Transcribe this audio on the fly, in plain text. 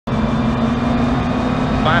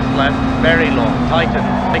Fast left, very long, tighten,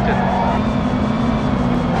 tighten.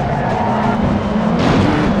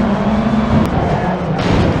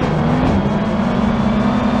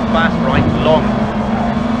 Fast right, long.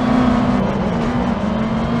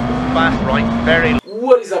 Fast right, very long.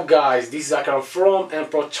 What is up guys, this is Akram from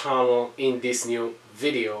Pro channel. In this new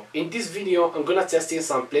video, I'm gonna test in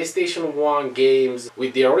some PlayStation 1 games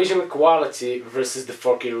with the original quality versus the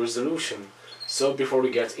 4K resolution. So before we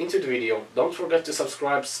get into the video, don't forget to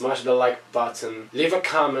subscribe, smash the like button, leave a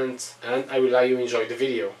comment, and I will let you enjoy the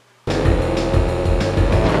video.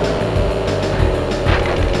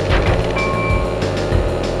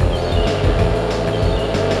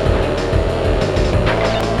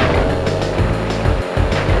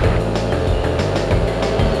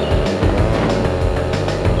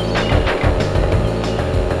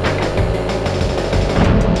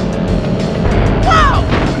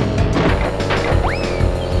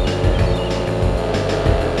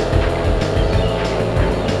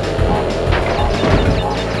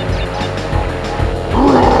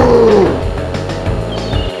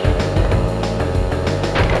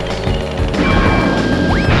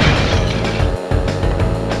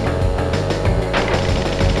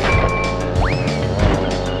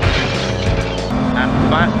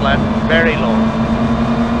 Fast left, very long.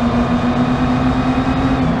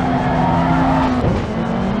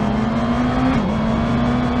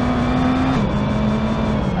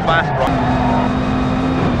 Fast right.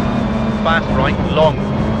 Fast right, long.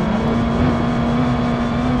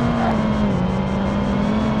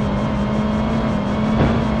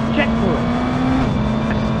 Checkpoint.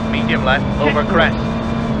 Medium left, over crest.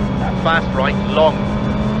 Fast right, long.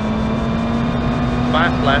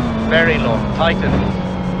 Fast left, very long, tighten.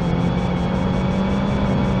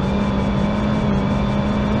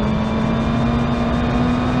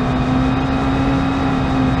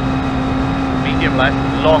 Medium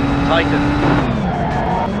left, long, tighten.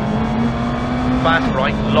 Fast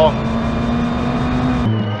right, long.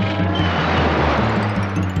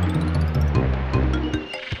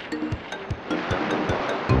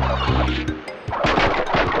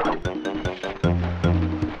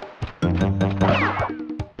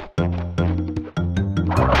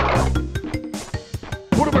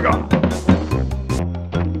 What have I got?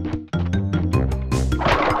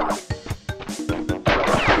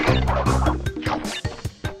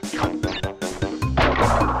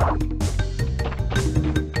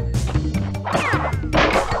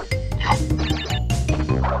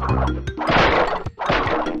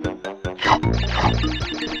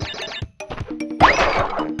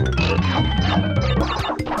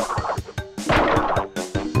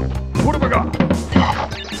 What have I got?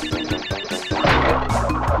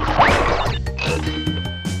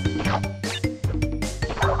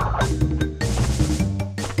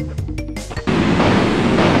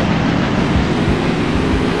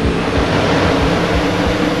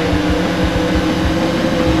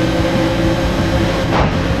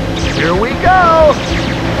 Here we go!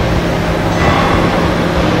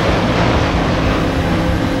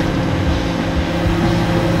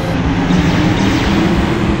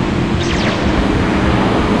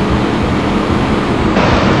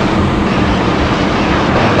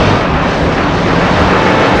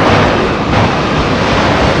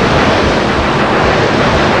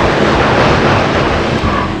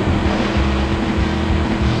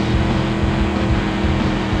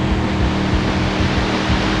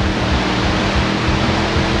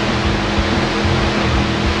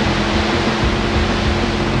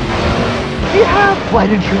 Do you have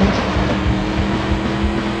flight insurance?